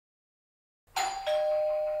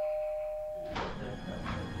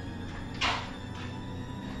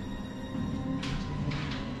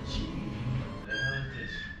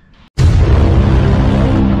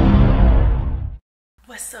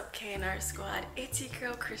What's up, KNR squad? It's your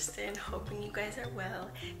girl Kristen, hoping you guys are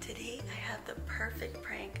well. Today I have the perfect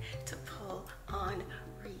prank to pull on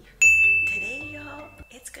Reafe. Today, y'all,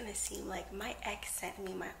 it's gonna seem like my ex sent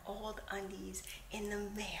me my old undies in the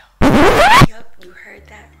mail. Yup, you heard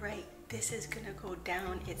that right. This is gonna go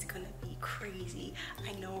down. It's gonna be crazy.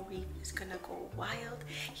 I know Reafe is gonna go wild.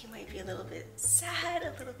 He might be a little bit sad,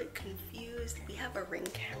 a little bit confused. We have a Ring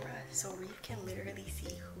camera, so Reafe can literally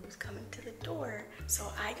see who's coming to the door.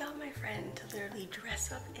 So I got my friend to literally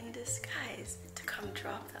dress up in disguise to come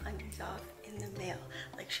drop the undies off in the mail.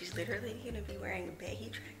 Like, she's literally gonna be wearing baggy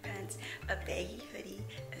track pants, a baggy hoodie,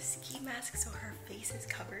 a ski mask so her face is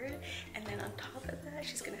covered, and then on top of that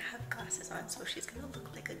she's gonna have glasses on, so she's gonna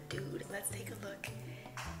look like a dude. Let's take a look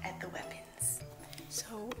at the weapons.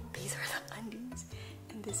 So these are the undies,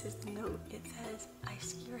 and this is the note. It says, "I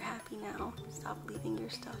see you're happy now. Stop leaving your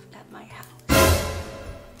stuff at my house."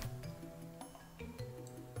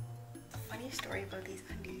 Funny story about these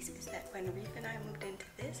undies is that when Reafe and I moved into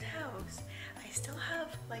this house, I still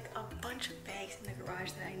have like a bunch of bags in the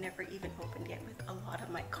garage that I never even opened yet with a lot of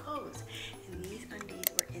my clothes, and these undies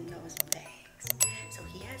were in those bags. So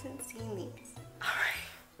he hasn't seen these. All right.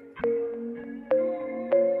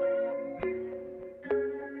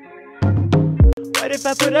 What if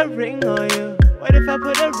I put a ring on you? What if I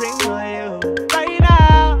put a ring on you? Right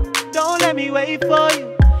now, don't let me wait for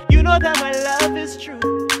you. You know that my love is true.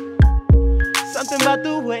 Something about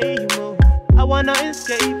the way you move, I wanna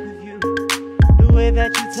escape with you. The way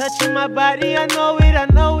that you touching my body, I know it, I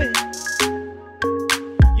know it.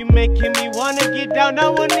 You making me wanna get down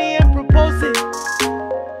on one knee and propose it.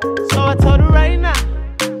 So I told her right now,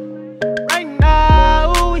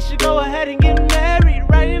 ooh, we should go ahead and get married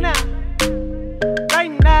right now.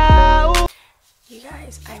 You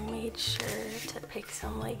guys, I made sure to pick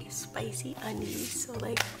some like spicy undies, so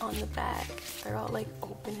like on the back they're all like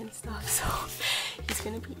open and stuff, so he's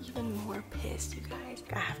gonna be even more pissed. You guys,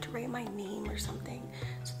 I have to write my name or something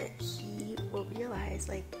so that he will realize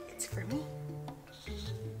like it's for me.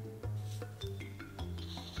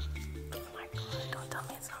 Oh my god, don't tell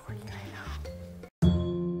me it's not working right now.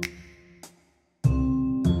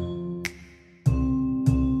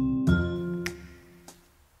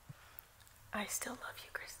 I still love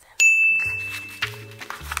you, Kristen.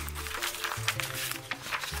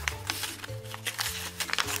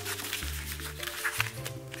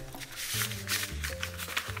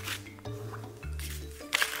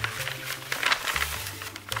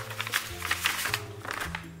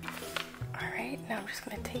 Alright, now I'm just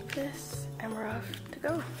gonna tape this and we're off to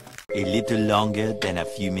go. A little longer than a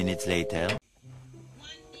few minutes later.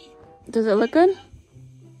 Does it look good?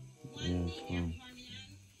 Yeah, it's fine.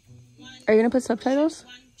 Are you gonna put subtitles?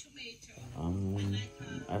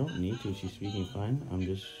 I don't need to. She's speaking fine. I'm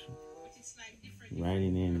just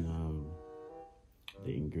writing in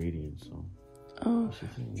the ingredients. So. Oh. She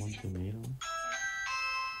said 1 tomato.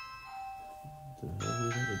 What the hell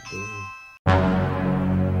is that doing?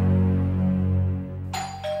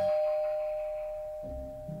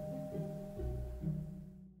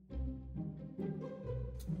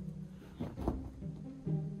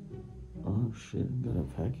 Oh shit! Got a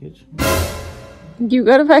package. You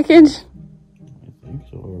got a package? I think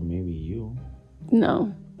so, or maybe you.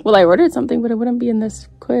 No. Well, I ordered something, but it wouldn't be in this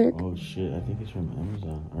quick. Oh shit! I think it's from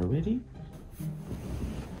Amazon. Already?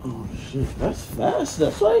 Oh shit! That's fast.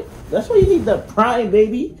 That's why you need that Prime,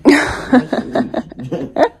 baby. You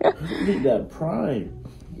need that Prime.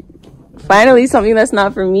 Finally, something that's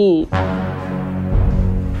not for me.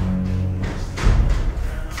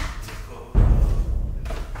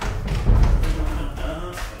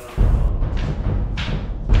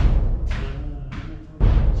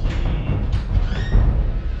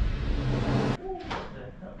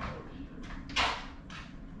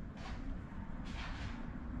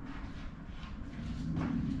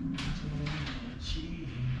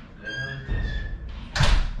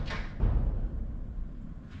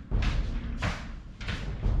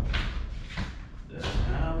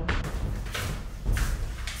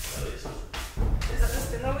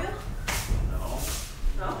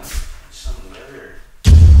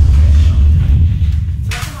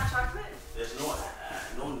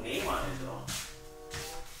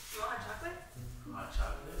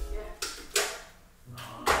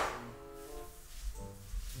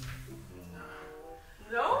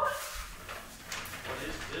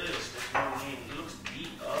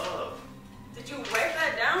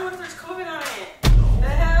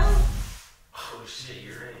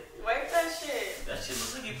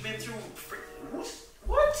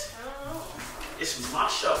 It's my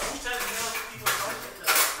shop. Who's that people talking about?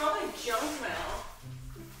 It's probably junk mail.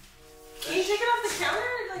 Can you take it off the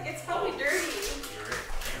counter? It's probably dirty. You're right.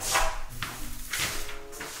 Damn.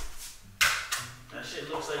 That shit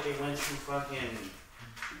looks like they went through fucking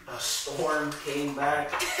a storm, came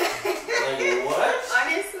back. Like what?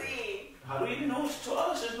 Honestly. How do you even know it's to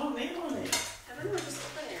us? There's no name on it. I don't know, just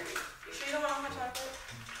open it. You sure you don't want hot chocolate?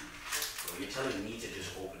 Bro, you're telling me to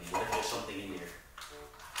just open it. What if there's something in there?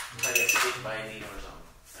 If I get sick by a needle or something.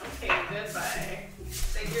 Okay, goodbye.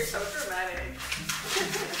 Like, you're so dramatic.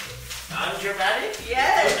 I'm dramatic?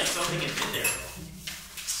 Yes. Like something is in there, bro.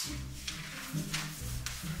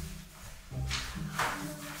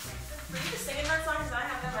 Were you just singing that song? Because I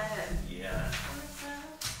have that in my head. Yeah.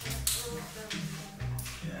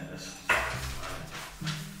 Yeah, that's fine.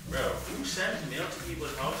 Bro, who sends mail to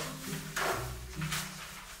people's house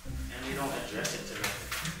and they don't address it to them?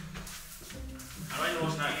 How do I know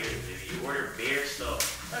it's not yours, baby? You order bare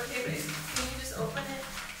stuff. Okay, babe. Can you just open it?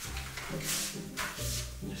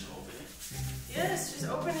 Just open it. Yes, just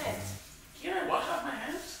open it. Can I wash off my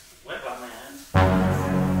hands? Wipe off my hands?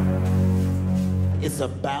 It's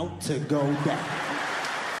about to go down.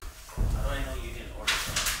 How do I know you didn't order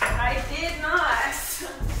something? I did not.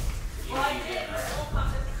 You Well, I know you did, didn't. but it won't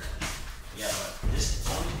come to Yeah, but this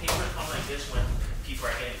only paper come like this when people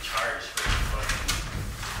are getting charged for fucking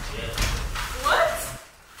jail. What?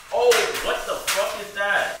 Oh, what the fuck is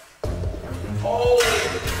that? Oh,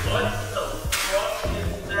 what the fuck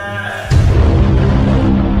is that?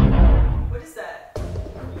 What is that?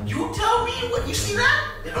 You tell me what you see that?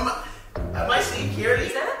 Am I seeing clearly?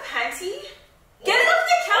 Is that a panty? Get it off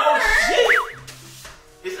the counter! Oh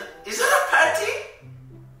shit! Is that a panty?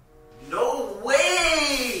 No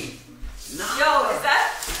way! No. Yo, is that?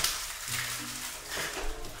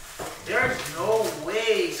 There's no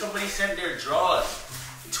way somebody sent their drawers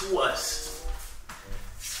to us.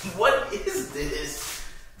 What is this?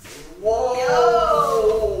 Whoa!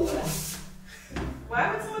 Yo.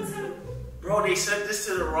 Why would someone send? Bro, they sent this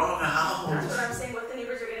to the wrong That's house. what I'm saying. What the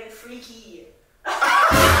neighbors are getting freaky.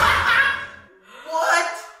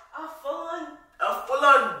 What? A full on. A full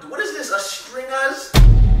on, what is this? A stringers?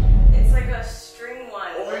 It's like a string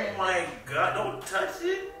one. Oh my god, don't touch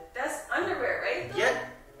it. That's underwear, right? Though? Yet,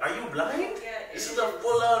 are you blind? Yeah, This it is a is.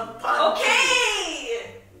 full on panty.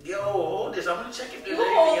 Okay. Yo, hold this. I'm gonna check if there's You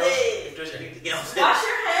anything hold else. it. If there's anything else. Wash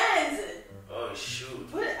your hands. Oh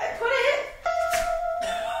shoot. Put it.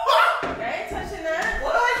 I ain't touching that.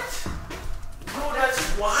 What? Bro,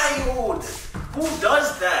 that's wild. Who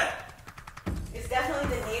does that? It's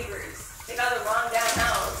definitely the neighbors. They got the wrong damn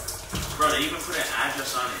house. Bro, they even put an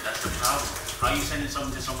address on it. That's the problem. How you sending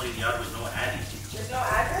something to somebody's yard with no address? There's no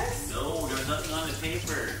address? No, there's nothing on the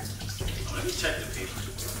paper. Let me check the paper.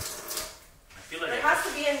 I feel like There has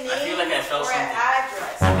to be a name feel like I felt or an something.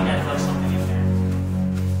 address. I think I felt something in there.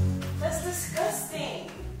 That's disgusting.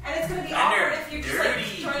 And it's gonna be And they're awkward if you're just dirty.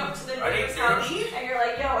 like throwing up to the Are they neighbor's house dirty? and you're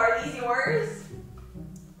like, yo, are these yours?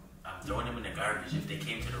 I'm throwing them in the garbage. If they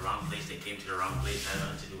came to the wrong place, they came to the wrong place. That had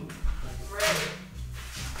nothing to do with it. Right.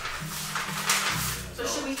 So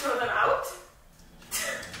should we throw them out?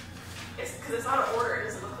 It's because it's not an order. It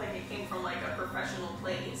doesn't look like it came from like a professional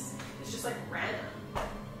place. It's just like random.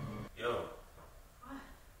 Yo, What?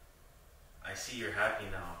 I see you're happy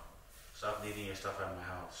now. Stop leaving your stuff at my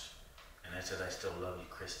house. And I said I still love you,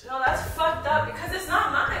 Kristen. No, that's fucked up because it's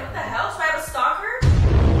not mine. What the hell? So I have a stalker?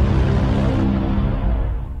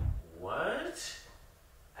 What?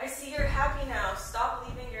 I see you're happy now. Stop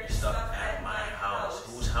leaving your Your stuff at my house.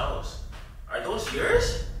 Whose house? Are those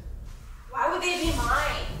yours? Why would they be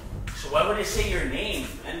mine? So why would it say your name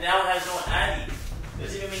and now it has no ID?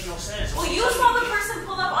 Doesn't even make no sense. Well, What's you telling saw me? the person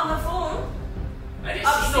pull up on the phone. I didn't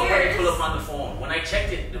see nobody upstairs. pull up on the phone. When I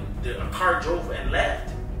checked it, a car drove and left.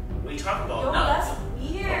 What are you talking about? Yo, Now- that's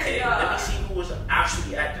weird. Okay, let me see who was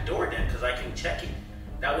actually at the door then, because I can check it.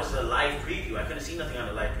 That was the live preview. I couldn't see nothing on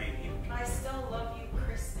the live preview. I still love you,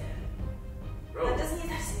 Kristen. Bro, That doesn't even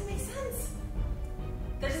make sense.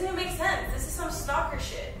 That doesn't even make sense. This is some stalker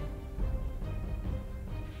shit.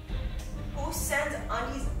 Who sends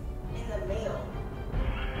undies in the mail?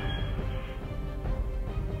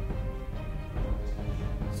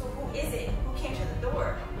 So who is it? Who came to the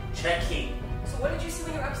door? checking. So what did you see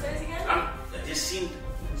when you were upstairs again? I just didn't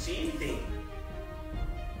see anything.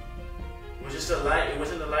 It was just a live, it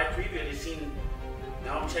wasn't a live preview. I just seen,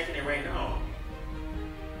 now I'm checking it right now.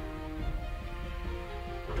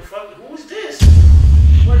 What the fuck? Who is this?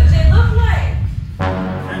 What did they look like?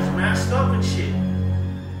 That's masked up and shit.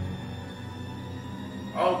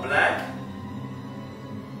 All black?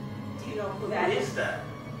 Do you know who Who that is is? that?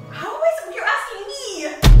 How am I? You're asking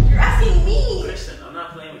me. You're asking me. Kristen, I'm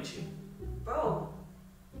not playing with you. Bro,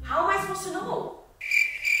 how am I supposed to know?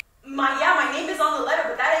 my name is on the letter,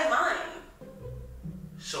 but that ain't mine.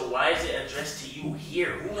 So why is it addressed to you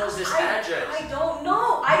here? Who knows this address? I don't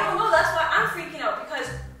know. That's why I'm freaking out, because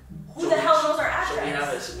who the hell knows our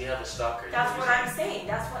address? So we have a stalker. That's what I'm saying.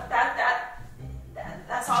 That's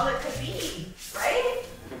all it could be, right?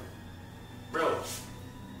 Bro.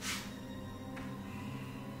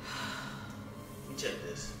 Let me check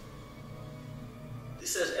this.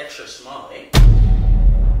 This says extra small, eh?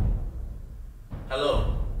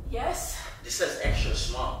 Hello? Yes? This says extra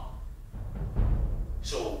small.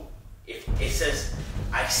 So, if it says,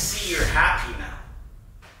 I see you're happy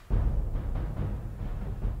now.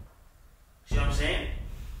 See what I'm saying?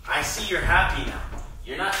 I see you're happy now.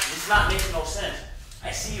 It's not making no sense.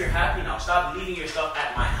 I see you're happy now. Stop leaving your stuff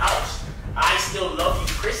at my house. I still love you,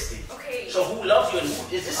 Kristen. Okay. So who loves you and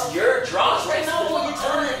who, is this your drawers right now? What you're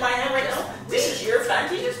telling me in my hand right now? This is your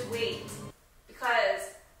panties? Just wait. Because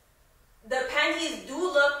the panties do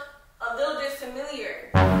look a little bit familiar.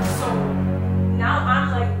 So now I'm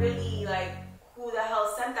like really like, who the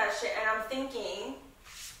hell sent that shit? And I'm thinking,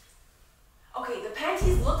 okay, the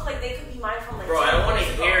panties look like they could be mine from like. Bro, I don't want to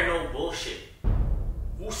hear no bullshit.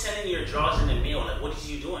 Who's sending your drawers in the mail? Like, what is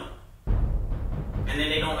you doing? And then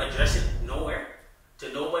they don't address it nowhere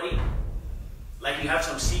to nobody. Like you have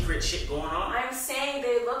some secret shit going on. I'm saying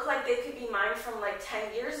they look like they could be mine from like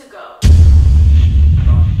 10 years ago.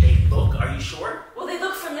 They look? Are you sure? Well, they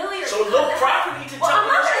look familiar. So look properly to tell me. Well, I'm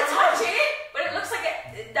not gonna touch it, but it looks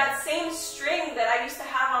like that same string that I used to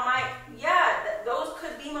have on my. Yeah, those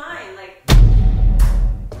could be mine. Like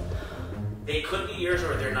they could be yours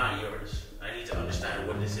or they're not yours. I need to understand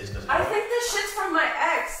what this is because I think this shit's from my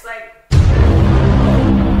ex. Like,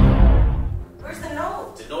 where's the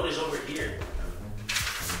note? the note is over here.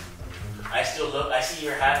 I still look. I see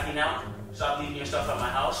you're happy now. Stop leaving your stuff at my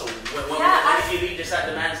house. So when did you leave this at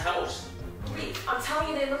the man's house? Reafe, I'm telling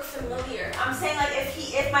you, they look familiar. I'm saying like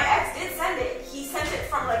if my ex did send it, he sent it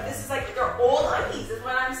from like this is like their old undies. Is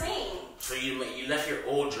what I'm saying. So you left your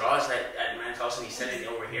old drawers at the man's house and he sent it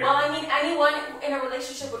over here? Well, I mean, anyone in a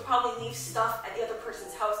relationship would probably leave stuff at the other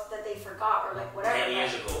person's house that they forgot or like whatever. 10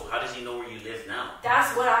 years ago. How does he know where you live now?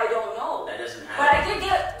 That's what I don't know. That doesn't happen. But I did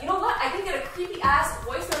get, you know what? I did get a creepy ass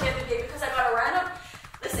voicemail the other day because I got a random.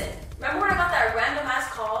 Listen, remember when I got that random ass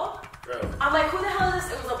call? Bro. I'm like, who the hell is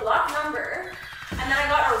this? It was a blocked number, and then I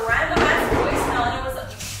got a random ass voicemail, and it was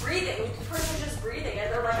breathing. The person was just breathing,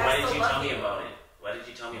 and they're like, Why did you tell me about it? Why did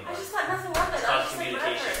you tell me about it? I just thought nothing of it. It's called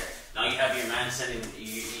communication. Now you have your man sending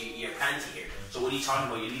your panty here. So what are you talking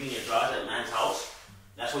about? You're leaving your drawers at man's house?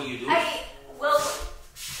 That's what you do?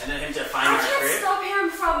 And then him to find I your can't crib? stop him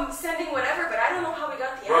from sending whatever, but I don't know how we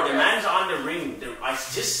got the Bro, address. the man's on the ring. I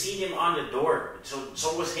just seen him on the door.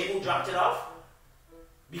 So was him who dropped it off?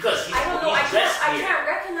 Because he's I don't know. I dressed here. can't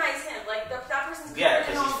recognize him. Like that person's Yeah,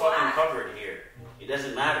 covered in because he's all fucking black. covered here. It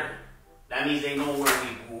doesn't matter. That means they know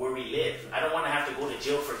where we live. I don't want to have to go to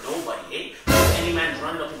jail for nobody, eh? Any man's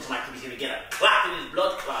running up into my crib, he's gonna get a clot in his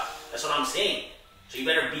blood clot. That's what I'm saying. So you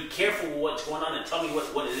better be careful with what's going on and tell me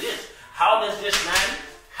what it is. How does this man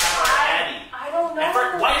have a panty? I don't know.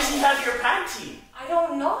 And why does he have your panty? I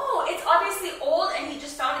don't know. It's obviously old, and he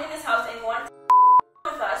just found it in his house and he wanted to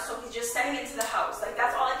with us, so he's just sending it to the house. Like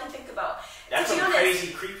that's all I can think about. That's to be some honest,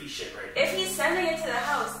 crazy, creepy shit right there. if he's sending it to the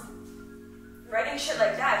house, writing shit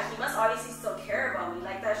like that, he must obviously still care about me.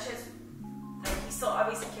 Like that shit's like he still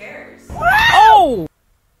obviously cares. Oh!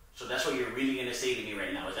 So that's what you're really gonna say to me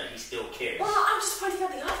right now is that he still cares. Well, no, I'm just pointing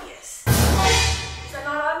out the obvious. Is that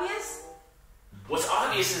not obvious? What's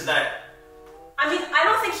obvious is that I mean, I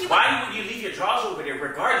don't think he would. why would you leave your drawers over there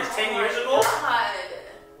regardless? 10 years ago? God.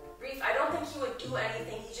 Reafe, I don't think he would do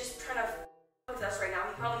anything. He's just trying to with us right now.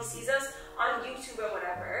 He probably sees us on YouTube or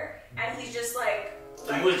whatever, and he's just like.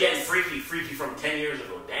 So he was getting freaky from 10 years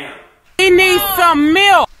ago. Damn. He needs some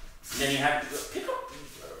milk! And then you have to pick up.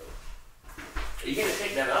 Are you gonna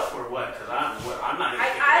pick that up or what? Because I'm not gonna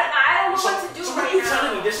pick it up. I don't know what to do so right what are you now.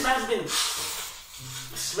 telling me? This man's been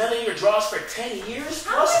smelling your drawers for 10 years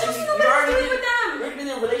How plus, am I and supposed to know what to do with them? You've been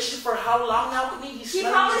in a relationship for how long now with me? He's He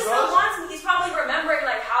smelling probably your still drawers? wants me. He's probably remembering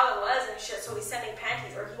like how it was and shit, so he's sending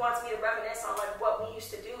panties, or he wants me to reminisce on like what we used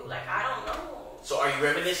to do. Like I don't know. So are you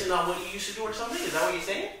reminiscing on what you used to do or something? Is that what you're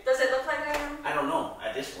saying? Does it look like I am? I don't know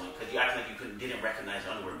at this point because you act like you didn't recognize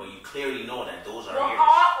underwear, but you clearly know that those are Well, yours.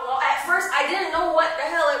 well, at first I didn't know what the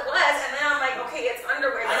hell it was, and then I'm like, okay, it's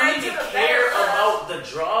underwear. Then I don't even took a care better look. about the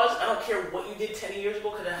drawers. I don't care what you did 10 years ago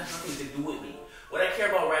because that has nothing to do with me. What I care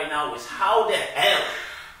about right now is how the hell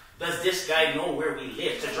does this guy know where we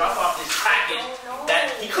live to drop off this package that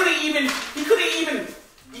he couldn't even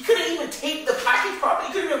tape the package properly.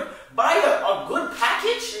 He couldn't even buy a good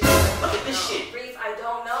package. Look at this shit. Reafe, I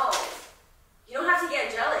don't know.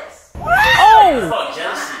 It's about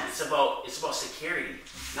jealousy. It's about security.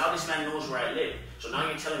 Now this man knows where I live. So now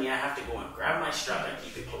you're telling me I have to go and grab my strap and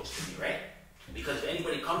keep it close to me, right? Because if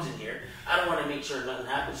anybody comes in here, I don't want to make sure nothing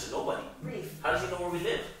happens to nobody. Reafe. How does he know where we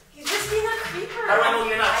live? He's just being a creeper. How do I know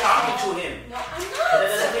you're not talking to him? No, I'm not. That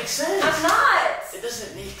doesn't make sense. I'm not. It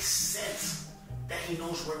doesn't make sense that he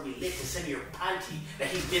knows where we live to send me your panty that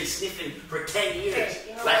he's been sniffing for 10 years. Okay,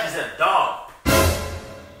 you know like what? he's a dog.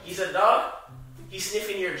 He's a dog? He's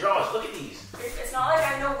sniffing your jaws. Look at these. It's not like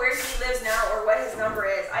I know where he lives now or what his number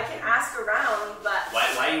is. I can ask around, but...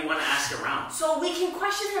 Why do you want to ask around? So we can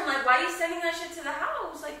question him, like, why are you sending that shit to the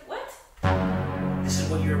house? Like, what? This is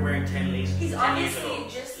what you were wearing 10 years ago. He's obviously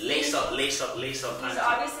just... Lace up He's panty.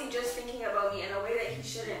 obviously just thinking about me in a way that he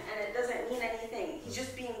shouldn't, and it doesn't mean anything. He's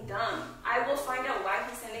just being dumb. I will find out why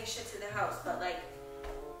he's sending shit to the house, but, like...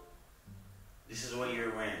 This is what you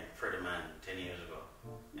were wearing for the man 10 years ago.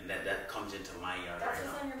 And that comes into my yard That's right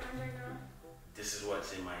what's now. on your mind right now? This is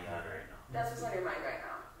what's in my yard right now. That's what's on your mind right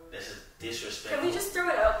now. This is disrespectful. Can we just throw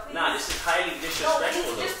it out, please? Nah, this is highly No,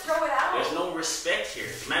 disrespectful. please just throw it out. There's no respect here.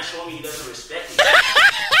 The man showing me he doesn't respect me.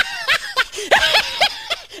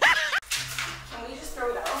 Can we just throw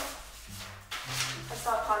it out? And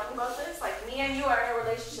stop talking about this? Like, me and you are in a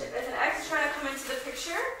relationship. If an ex is trying to come into the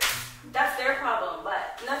picture, that's their problem,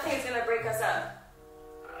 but nothing is gonna break us up.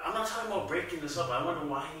 I'm not talking about breaking this up. I wonder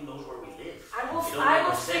why he knows where we live. I will It don't make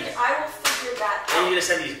no figure sense. that And you out. just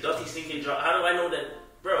said these dirty stinking jaws. How do I know that,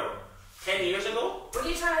 bro? 10 years ago? What are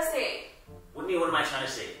you trying to say? What am I trying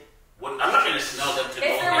to say? I'm not gonna smell them to If go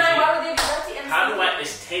they're against mine, me. why would they be dirty? And How do I?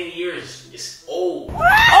 It's 10 years. It's old.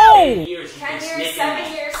 Oh! 10 years. He's 10 been years, sniffing 7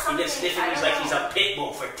 me. years, He's something. been sniffing I me don't like know. he's a pit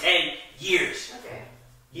bull for 10 years. Okay.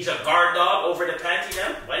 He's a guard dog over the panty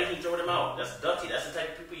then? Why didn't he throw them out? That's dirty. That's the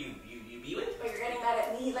type of people you be with? But you're getting mad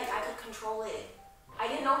at me like I could control it. I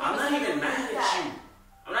didn't know he I'm was not gonna even do mad at that. you.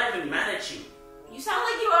 I'm not even mad at you. You sound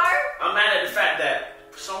like you are. I'm mad at the fact that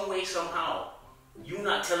some way, somehow, you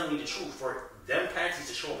not telling me the truth for them panties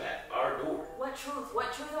to show up at our door. What truth?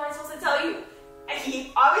 What truth am I supposed to tell you? And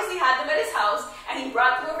he obviously had them at his house, and he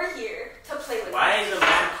brought them over here to play with Why them. is the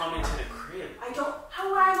man coming to the crib? I don't. How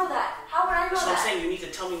would I know that? How would I know So I'm that? saying you need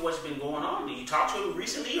to tell me what's been going on. Did you talk to him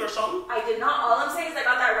recently or something? I did not. All I'm saying is I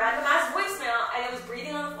got that random ass voicemail, and it was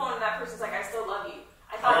breathing on the phone, and that person's like, "I still love you."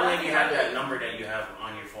 I How thought long have you had that nothing number that you have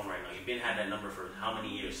on your phone right now? You've been had that number for how many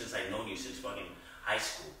years? Since I've known you since fucking high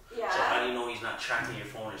school. Yeah. So how do you know he's not tracking your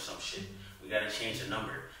phone or some shit? We gotta change the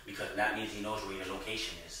number because that means he knows where your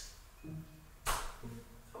location is.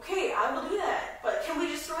 Okay, I will do that. But can we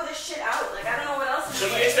just throw this shit out? Like, I don't know what else. So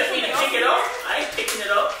you expect me to pick it up? I ain't picking it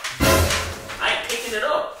up. I ain't picking it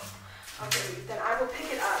up. Okay, then I will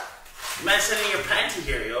pick it up. Man, sending your panty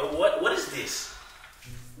here, yo. What is this?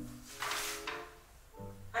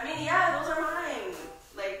 I mean, yeah, those are mine.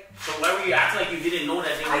 Like, So why were you acting like you didn't know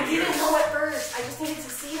that they were I yours? didn't know at first. I just needed to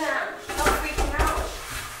see them. I was freaking out.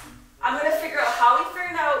 I'm gonna figure out how we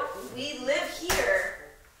figured out we live here,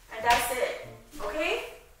 and that's it. Okay?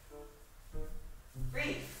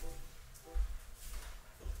 Reafe.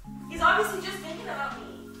 He's obviously just thinking about me.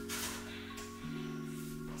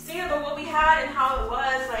 He's thinking about what we had and how it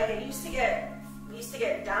was. Like, we used to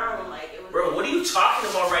get down. Like, it was. Bro, what are you talking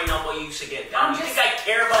about right now? What you used to get down? I'm You just- think I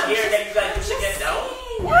care about hearing that you guys used to get down?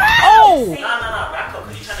 Oh! No, back up,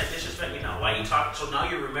 because you're trying to disrespect me now. Why are you talking? So now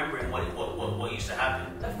you're remembering what used to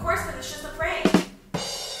happen. Of course, but it's just a prank.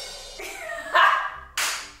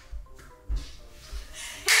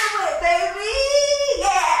 Baby,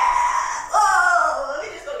 yeah. Oh, let me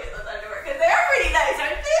just go get those underwear because they're pretty nice,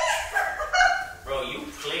 aren't they? Bro, you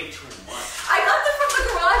play too much. I got them from the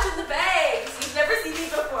garage in the bags. You've never seen these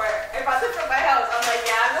before. I brought them from my house. I'm like,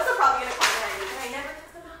 yeah, those are probably gonna come in handy. And I never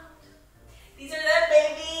took them out. These are them,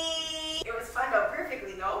 baby. It was fun though,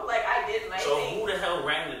 perfectly, no? Like I did my So thing. who the hell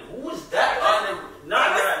rang it? Who was that?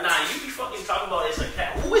 Nah, you be fucking talking about it's a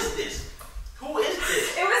cat. Who is this? Who is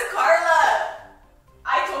this? It was Carla.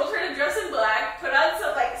 I told her to dress in black, put on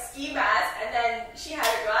some like ski mask, and then she had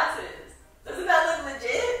her glasses. Doesn't that look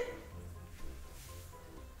legit?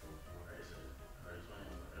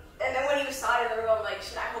 And then when you saw it in the room, like,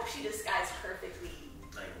 shit, I hope she disguised perfectly.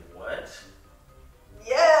 Like what?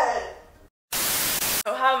 Yeah.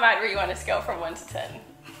 So how mad were you on a scale from 1 to 10?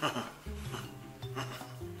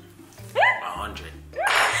 100.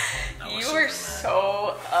 You were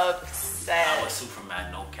so upset. I was super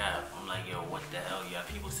mad, no cap. I'm like, yo, what the hell? You have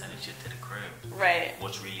people sending shit to the crib. Right.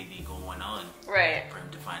 What's really be going on? Right. For him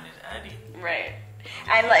to find his addy. Right.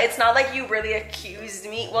 And like, it's not like you really accused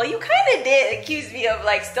me. Well, you kind of did accuse me of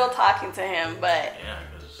like still talking to him, but Yeah,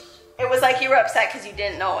 because it was like you were upset because you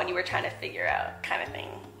didn't know and you were trying to figure out kind of thing.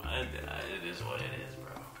 it is what it is,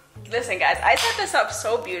 bro. Listen, guys, I set this up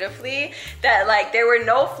so beautifully that like there were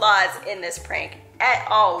no flaws in this prank at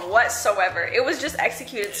all whatsoever. It was just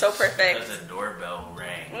executed so perfect. Because the doorbell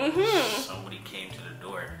rang. Somebody came to the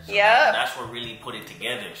door. So yeah. That's what really put it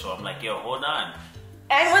together. So I'm like, yo, hold on.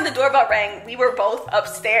 And when the doorbell rang, we were both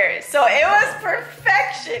upstairs. So it was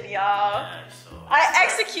perfection, y'all. Yeah, so I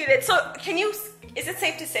executed. So is it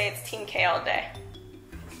safe to say it's Team K all day?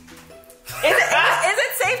 Is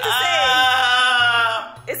it safe to say?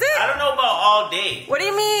 Is it? I don't know about all day. What do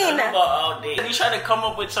you mean? I don't know about all day. You try to come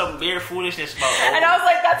up with some weird foolishness about and I was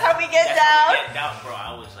like, that's how we get down. How we get down, bro.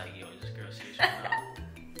 I was like, yo, this girl serious right now.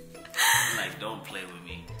 I'm like, don't play with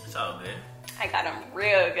me. It's all good. I got him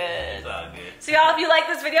real good. It's all good. So y'all, if you like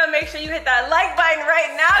this video, make sure you hit that like button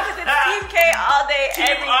right now because it's Team K all day,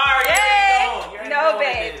 every day. No,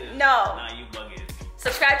 babe. No. Nah, you bugging.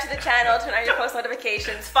 Subscribe to the channel, turn on your post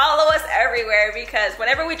notifications, follow us everywhere because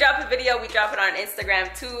whenever we drop a video, we drop it on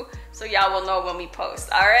Instagram too, so y'all will know when we post,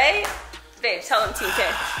 all right? Babe, tell them Team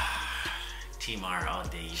K. Team R all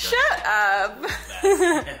day. Shut up.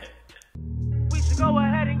 We should go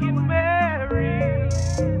ahead and get married. We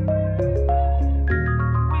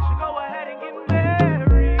should go ahead and get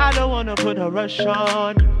married. I don't wanna put a rush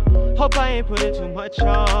on you. Hope I ain't putting too much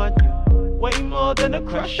on you. Way more than a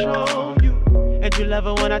crush on you. And you love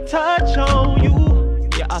it when I touch on you.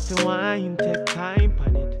 You often wine, take time, but